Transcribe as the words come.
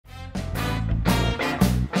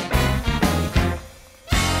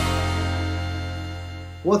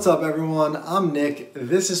What's up everyone, I'm Nick,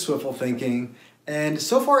 this is Swiftful Thinking, and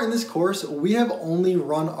so far in this course we have only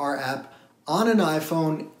run our app on an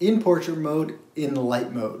iPhone in portrait mode in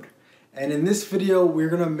light mode. And in this video we're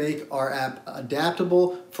going to make our app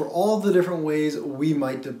adaptable for all the different ways we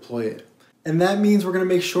might deploy it. And that means we're going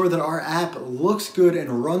to make sure that our app looks good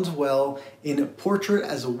and runs well in portrait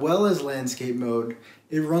as well as landscape mode.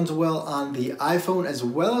 It runs well on the iPhone as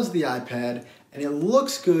well as the iPad, and it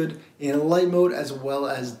looks good in light mode as well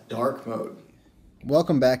as dark mode.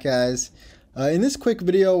 Welcome back, guys. In this quick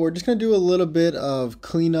video, we're just going to do a little bit of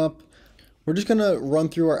cleanup. We're just going to run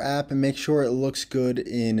through our app and make sure it looks good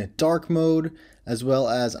in dark mode as well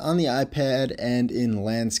as on the iPad and in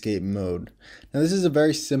landscape mode. Now this is a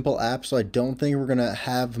very simple app, so I don't think we're going to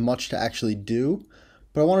have much to actually do,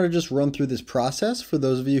 but I wanted to just run through this process for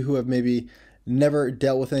those of you who have maybe never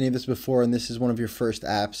dealt with any of this before and this is one of your first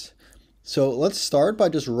apps. So let's start by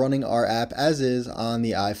just running our app as is on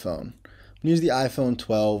the iPhone. Use the iPhone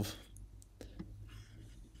 12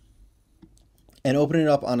 and open it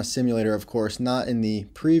up on a simulator, of course, not in the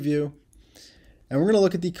preview. And we're going to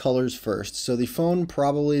look at the colors first. So the phone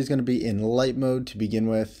probably is going to be in light mode to begin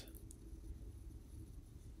with.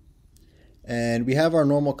 And we have our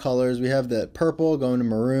normal colors. We have the purple going to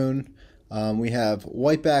maroon. We have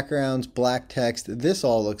white backgrounds, black text. This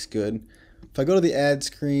all looks good. If I go to the add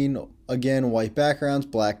screen, again, white backgrounds,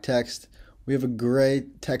 black text. We have a gray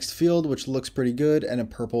text field, which looks pretty good, and a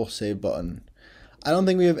purple save button. I don't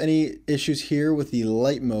think we have any issues here with the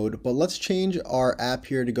light mode, but let's change our app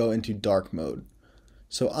here to go into dark mode.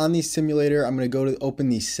 So on the simulator, I'm going to go to open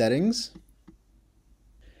the settings.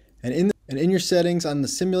 And in your settings on the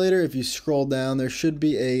simulator, if you scroll down, there should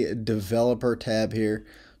be a developer tab here.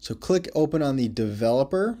 So click open on the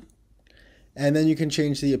developer, and then you can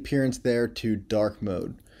change the appearance there to dark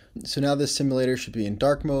mode. So now this simulator should be in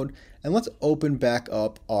dark mode, and let's open back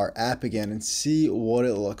up our app again and see what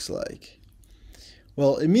it looks like.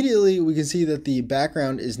 Well, immediately we can see that the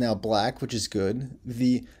background is now black, which is good.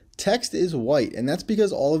 The text is white, and that's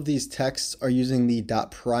because all of these texts are using the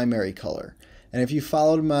 .primary color. And if you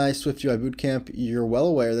followed my SwiftUI bootcamp, you're well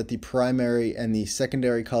aware that the primary and the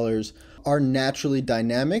secondary colors are naturally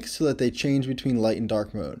dynamic so that they change between light and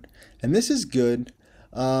dark mode. And this is good.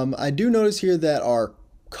 I do notice here that our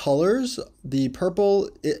colors, the purple,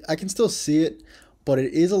 I can still see it, but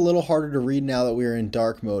it is a little harder to read now that we are in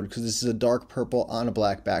dark mode because this is a dark purple on a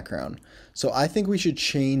black background. So I think we should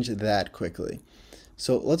change that quickly.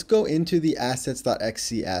 So let's go into the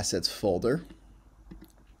assets.xc assets folder.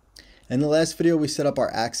 In the last video, we set up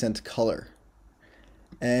our accent color.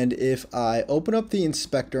 And if I open up the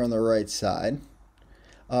inspector on the right side,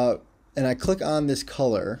 and I click on this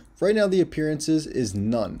color, right now the appearances is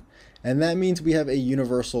none. And that means we have a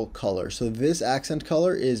universal color. So this accent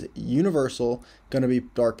color is universal, going to be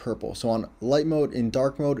dark purple. So on light mode, in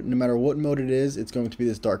dark mode, no matter what mode it is, it's going to be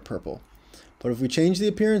this dark purple. But if we change the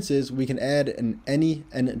appearances, we can add an any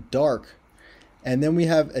and dark. And then we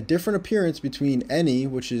have a different appearance between any,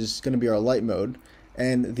 which is going to be our light mode,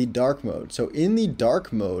 and the dark mode. So in the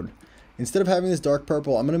dark mode, instead of having this dark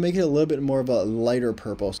purple, I'm going to make it a little bit more of a lighter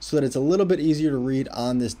purple so that it's a little bit easier to read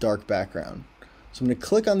on this dark background. So I'm going to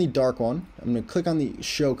click on the dark one. I'm going to click on the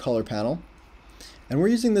show color panel. And we're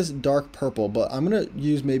using this dark purple, but I'm going to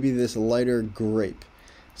use maybe this lighter grape.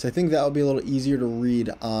 So I think that will be a little easier to read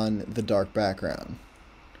on the dark background.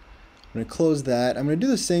 I'm going to close that. I'm going to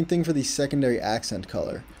do the same thing for the secondary accent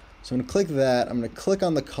color. So I'm going to click that. I'm going to click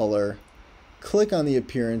on the color, click on the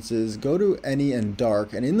appearances, go to any and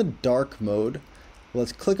dark, and in the dark mode,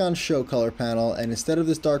 let's click on show color panel, and instead of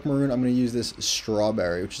this dark maroon, I'm going to use this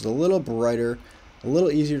strawberry, which is a little brighter, a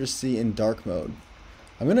little easier to see in dark mode.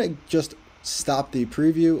 I'm going to just stop the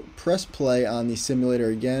preview, press play on the simulator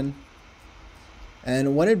again,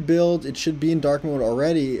 and when it builds, it should be in dark mode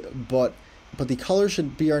already, but the colors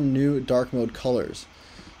should be our new dark mode colors.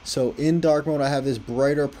 So in dark mode, I have this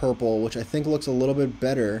brighter purple, which I think looks a little bit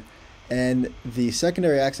better, and the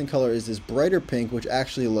secondary accent color is this brighter pink, which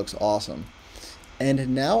actually looks awesome.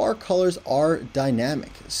 And now our colors are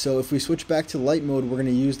dynamic. So if we switch back to light mode, we're going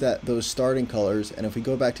to use those starting colors, and if we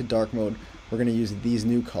go back to dark mode, we're going to use these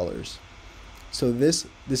new colors. So this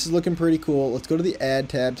is looking pretty cool. Let's go to the add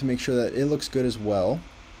tab to make sure that it looks good as well.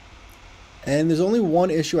 And there's only one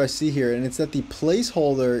issue I see here, and it's that the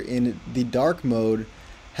placeholder in the dark mode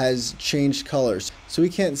has changed colors. So we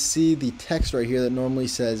can't see the text right here that normally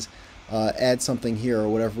says add something here or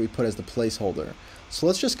whatever we put as the placeholder. So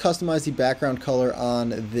let's just customize the background color on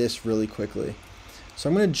this really quickly. So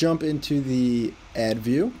I'm going to jump into the add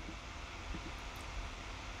view.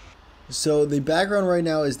 So the background right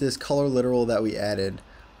now is this color literal that we added.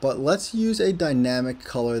 but let's use a dynamic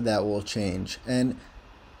color that will change. And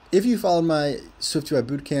if you followed my SwiftUI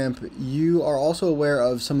bootcamp, you are also aware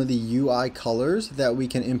of some of the UI colors that we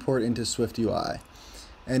can import into SwiftUI.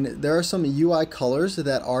 And there are some UI colors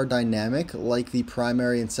that are dynamic, like the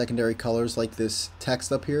primary and secondary colors, like this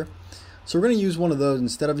text up here. So we're going to use one of those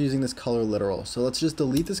instead of using this color literal. So let's just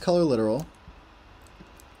delete this color literal,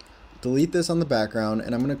 delete this on the background,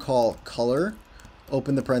 and I'm going to call color,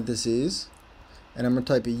 open the parentheses, and I'm going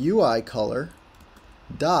to type a UI color,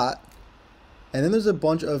 dot, and then there's a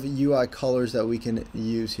bunch of UI colors that we can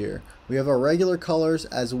use here. We have our regular colors,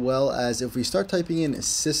 as well as if we start typing in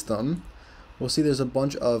system, we'll see there's a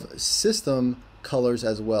bunch of system colors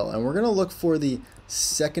as well. And we're going to look for the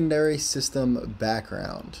secondary system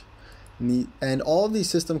background. And all of these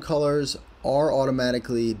system colors are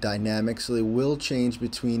automatically dynamic, so they will change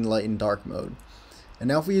between light and dark mode. And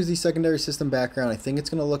now if we use the secondary system background, I think it's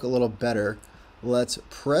going to look a little better. Let's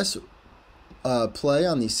press play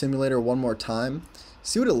on the simulator one more time,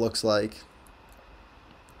 see what it looks like.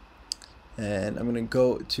 And I'm going to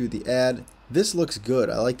go to the ad. This looks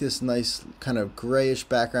good. I like this nice kind of grayish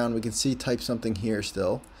background. We can see type something here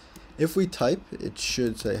still. If we type, it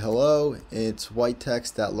should say hello. It's white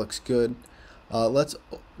text. That looks good. Let's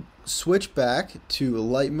switch back to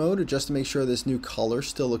light mode just to make sure this new color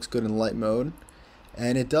still looks good in light mode.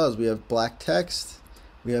 And it does. We have black text,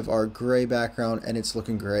 we have our gray background, and it's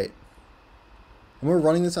looking great. And we're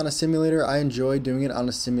running this on a simulator. I enjoy doing it on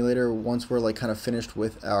a simulator once we're like kind of finished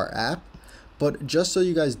with our app. But just so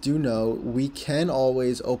you guys do know, we can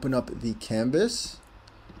always open up the canvas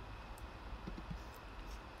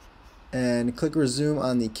and click resume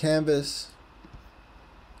on the canvas.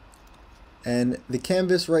 And the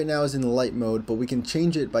canvas right now is in light mode, but we can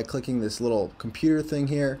change it by clicking this little computer thing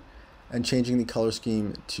here and changing the color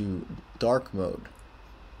scheme to dark mode.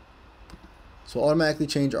 So we'll automatically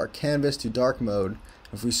change our canvas to dark mode.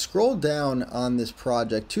 If we scroll down on this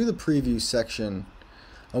project to the preview section,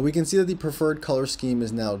 we can see that the preferred color scheme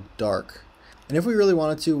is now dark. And if we really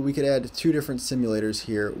wanted to, we could add two different simulators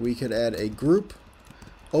here. We could add a group,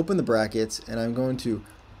 open the brackets, and I'm going to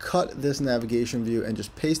cut this navigation view and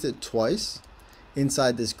just paste it twice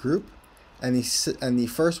inside this group. And the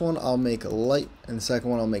first one I'll make light, and the second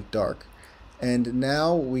one I'll make dark. And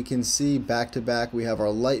now we can see back to back we have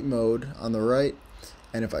our light mode on the right,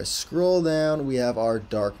 and if I scroll down we have our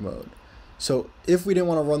dark mode. So if we didn't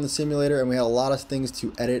want to run the simulator and we had a lot of things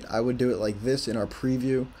to edit, I would do it like this in our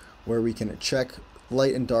preview, where we can check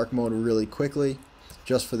light and dark mode really quickly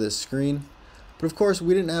just for this screen. But of course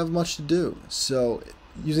we didn't have much to do, so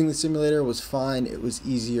using the simulator was fine. It was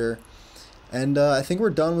easier, and I think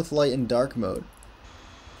we're done with light and dark mode.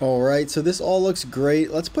 Alright, so this all looks great.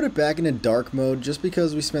 Let's put it back into dark mode just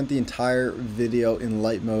because we spent the entire video in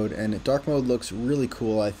light mode, and dark mode looks really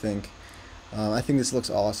cool, I think. I think this looks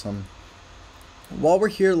awesome. While we're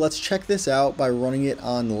here, let's check this out by running it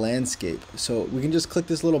on landscape. So we can just click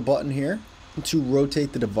this little button here to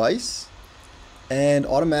rotate the device, and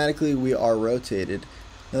automatically we are rotated.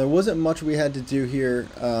 Now there wasn't much we had to do here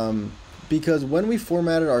because when we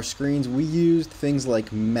formatted our screens, we used things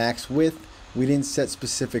like max width. We didn't set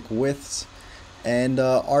specific widths, and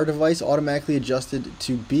our device automatically adjusted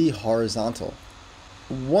to be horizontal.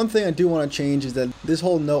 One thing I do want to change is that this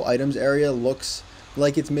whole no items area looks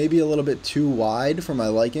like it's maybe a little bit too wide for my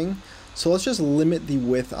liking. So let's just limit the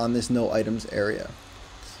width on this no items area.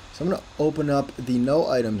 So I'm going to open up the no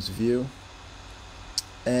items view,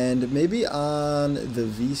 and maybe on the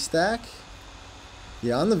VStack.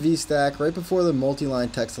 Yeah, on the VStack, right before the multi-line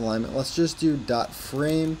text alignment, let's just do dot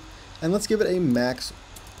frame. And let's give it a max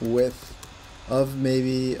width of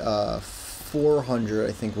maybe 400,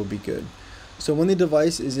 I think will be good. So when the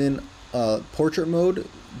device is in portrait mode,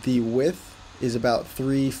 the width is about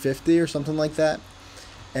 350 or something like that.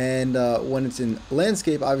 And when it's in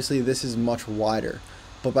landscape, obviously this is much wider.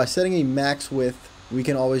 But by setting a max width, we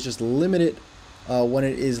can always just limit it when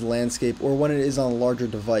it is landscape or when it is on a larger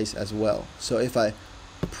device as well. So if I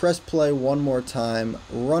press play one more time,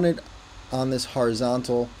 run it on this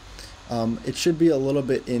horizontal, it should be a little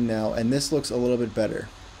bit in now, and this looks a little bit better.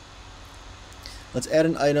 Let's add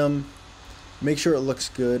an item, make sure it looks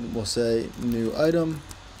good. We'll say new item,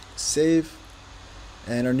 save,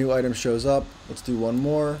 and our new item shows up. Let's do one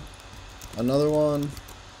more, another one,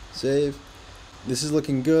 save. This is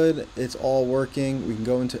looking good. It's all working. We can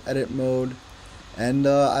go into edit mode, and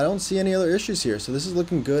I don't see any other issues here, so this is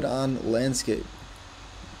looking good on landscape.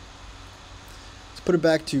 Let's put it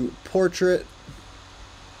back to portrait.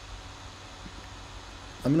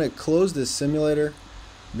 I'm going to close this simulator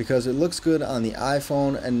because it looks good on the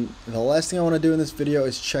iPhone, and the last thing I want to do in this video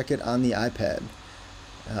is check it on the iPad.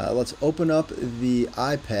 Let's open up the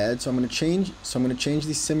iPad. So I'm going to change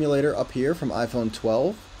the simulator up here from iPhone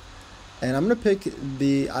 12, and I'm going to pick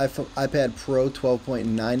the iPad Pro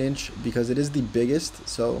 12.9 inch because it is the biggest,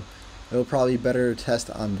 so it'll probably be better to test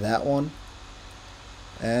on that one.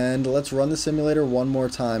 And let's run the simulator one more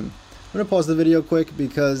time. I'm going to pause the video quick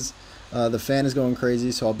because the fan is going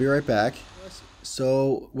crazy, so I'll be right back.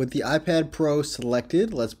 So with the iPad Pro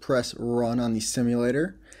selected, let's press run on the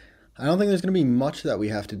simulator. I don't think there's going to be much that we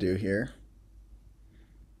have to do here.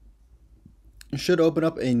 It should open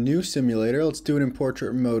up a new simulator. Let's do it in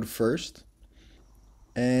portrait mode first.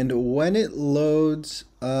 And when it loads,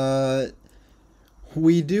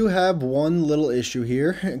 we do have one little issue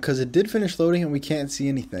here because it did finish loading and we can't see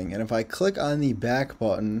anything. And if I click on the back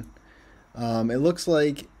button, it looks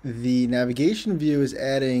like the navigation view is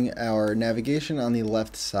adding our navigation on the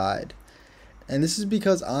left side. And this is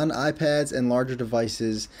because on iPads and larger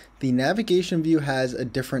devices, the navigation view has a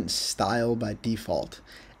different style by default.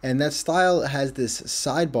 And that style has this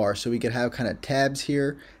sidebar, so we could have kind of tabs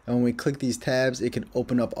here. And when we click these tabs, it could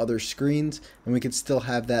open up other screens, and we could still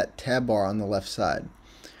have that tab bar on the left side.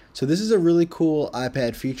 So this is a really cool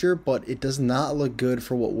iPad feature, but it does not look good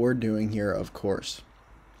for what we're doing here, of course.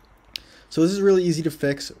 So this is really easy to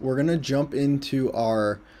fix. We're going to jump into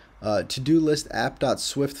our to-do list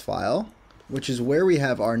app.swift file, which is where we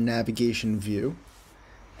have our navigation view.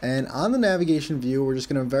 And on the navigation view, we're just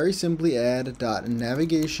going to very simply add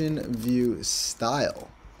 .navigation view style.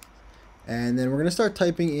 And then we're going to start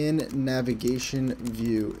typing in navigation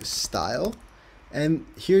view style. And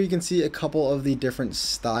here you can see a couple of the different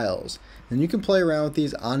styles. And you can play around with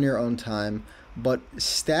these on your own time. But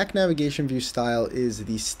stack navigation view style is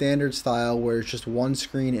the standard style where it's just one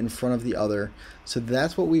screen in front of the other. So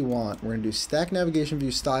that's what we want. We're going to do stack navigation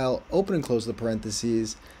view style, open and close the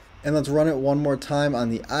parentheses, and let's run it one more time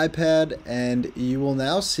on the iPad, and you will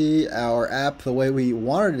now see our app the way we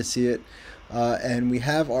wanted to see it. And we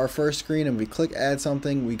have our first screen, and we click add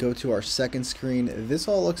something, we go to our second screen. This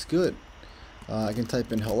all looks good. I can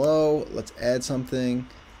type in hello, let's add something.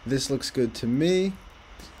 This looks good to me.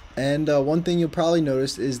 And one thing you'll probably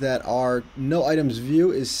notice is that our no items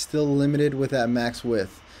view is still limited with that max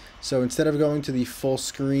width. So instead of going to the full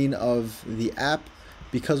screen of the app,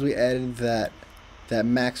 because we added that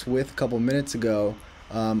max width a couple minutes ago,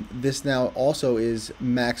 this now also is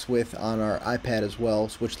max width on our iPad as well,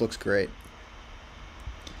 which looks great.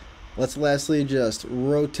 Let's lastly just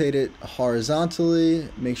rotate it horizontally,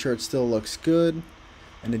 make sure it still looks good,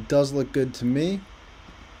 and it does look good to me.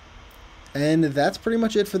 And that's pretty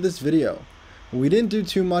much it for this video. We didn't do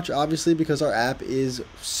too much, obviously, because our app is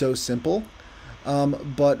so simple.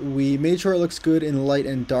 But we made sure it looks good in light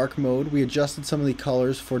and dark mode. We adjusted some of the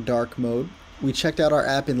colors for dark mode. We checked out our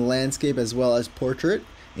app in landscape as well as portrait,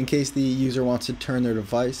 in case the user wants to turn their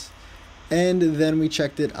device. And then we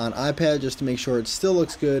checked it on iPad just to make sure it still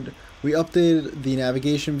looks good. We updated the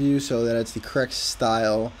navigation view so that it's the correct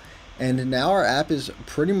style. And now our app is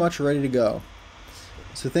pretty much ready to go.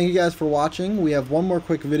 So thank you guys for watching. We have one more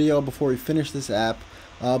quick video before we finish this app,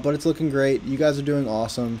 but it's looking great. You guys are doing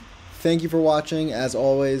awesome. Thank you for watching. As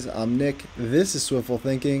always, I'm Nick. This is Swiftful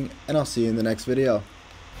Thinking, and I'll see you in the next video.